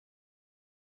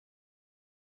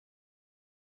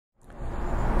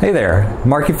Hey there,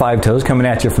 Marky Five Toes coming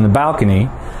at you from the balcony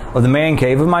of the man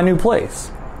cave of my new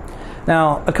place.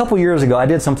 Now, a couple years ago I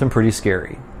did something pretty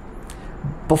scary.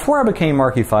 Before I became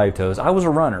Marky Five Toes, I was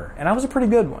a runner, and I was a pretty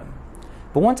good one.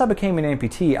 But once I became an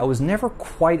amputee, I was never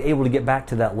quite able to get back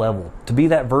to that level, to be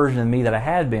that version of me that I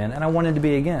had been and I wanted to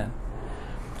be again.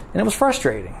 And it was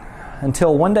frustrating,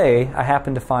 until one day I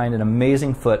happened to find an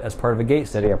amazing foot as part of a gait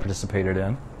study I participated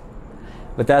in.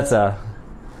 But that's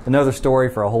another story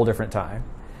for a whole different time.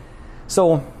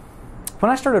 So,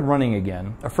 when I started running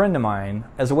again, a friend of mine,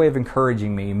 as a way of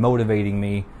encouraging me, motivating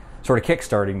me, sort of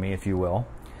kickstarting me, if you will,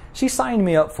 she signed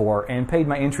me up for and paid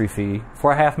my entry fee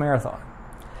for a half marathon.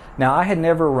 Now, I had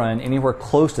never run anywhere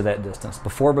close to that distance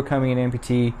before becoming an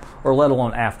amputee, or let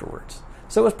alone afterwards.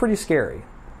 So it was pretty scary.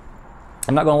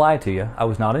 I'm not going to lie to you, I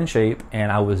was not in shape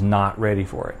and I was not ready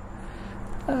for it.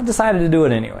 I decided to do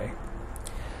it anyway.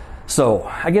 So,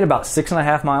 I get about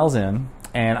 6.5 miles in,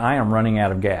 and I am running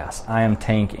out of gas. I am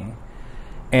tanking.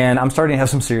 And I'm starting to have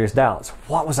some serious doubts.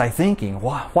 What was I thinking?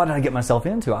 What did I get myself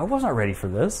into? I wasn't ready for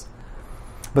this.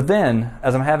 But then,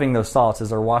 as I'm having those thoughts,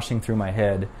 as they're washing through my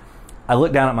head, I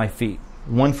look down at my feet,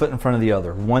 one foot in front of the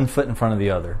other, one foot in front of the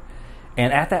other.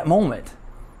 And at that moment,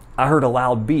 I heard a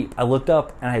loud beep. I looked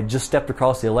up, and I had just stepped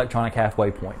across the electronic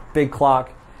halfway point. Big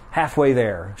clock, halfway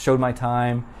there, showed my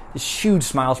time. This huge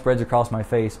smile spreads across my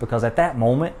face, because at that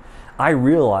moment, I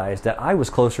realized that I was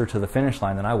closer to the finish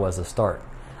line than I was the start.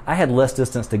 I had less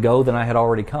distance to go than I had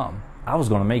already come. I was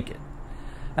going to make it.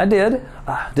 I did.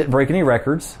 Didn't break any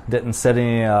records. Didn't set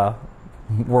any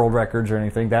world records or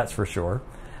anything, that's for sure.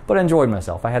 But I enjoyed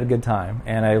myself. I had a good time.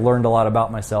 And I learned a lot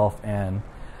about myself. And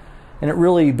it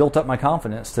really built up my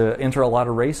confidence to enter a lot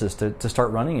of races, to start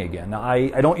running again. Now,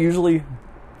 I don't usually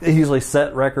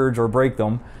set records or break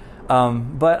them.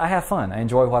 But I have fun. I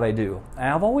enjoy what I do. And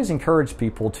I've always encouraged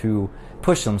people to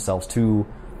push themselves, to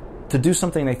do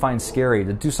something they find scary,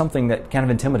 to do something that kind of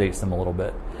intimidates them a little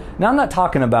bit. Now, I'm not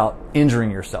talking about injuring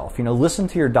yourself. Listen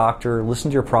to your doctor,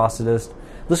 listen to your prosthetist,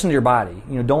 listen to your body.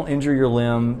 Don't injure your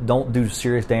limb, don't do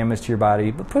serious damage to your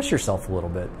body, but push yourself a little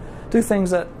bit. Do things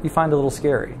that you find a little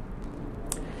scary.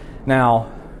 Now,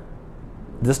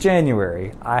 this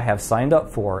January, I have signed up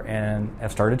for and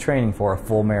have started training for a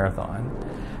full marathon.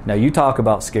 Now, you talk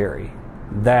about scary.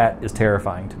 That is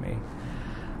terrifying to me.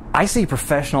 I see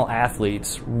professional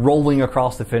athletes rolling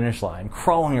across the finish line,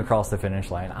 crawling across the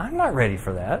finish line. I'm not ready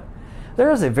for that.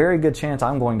 There is a very good chance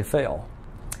I'm going to fail.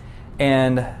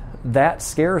 And that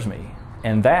scares me.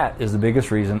 And that is the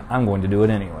biggest reason I'm going to do it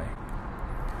anyway.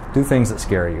 Do things that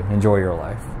scare you. Enjoy your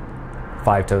life.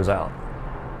 Five Toes out.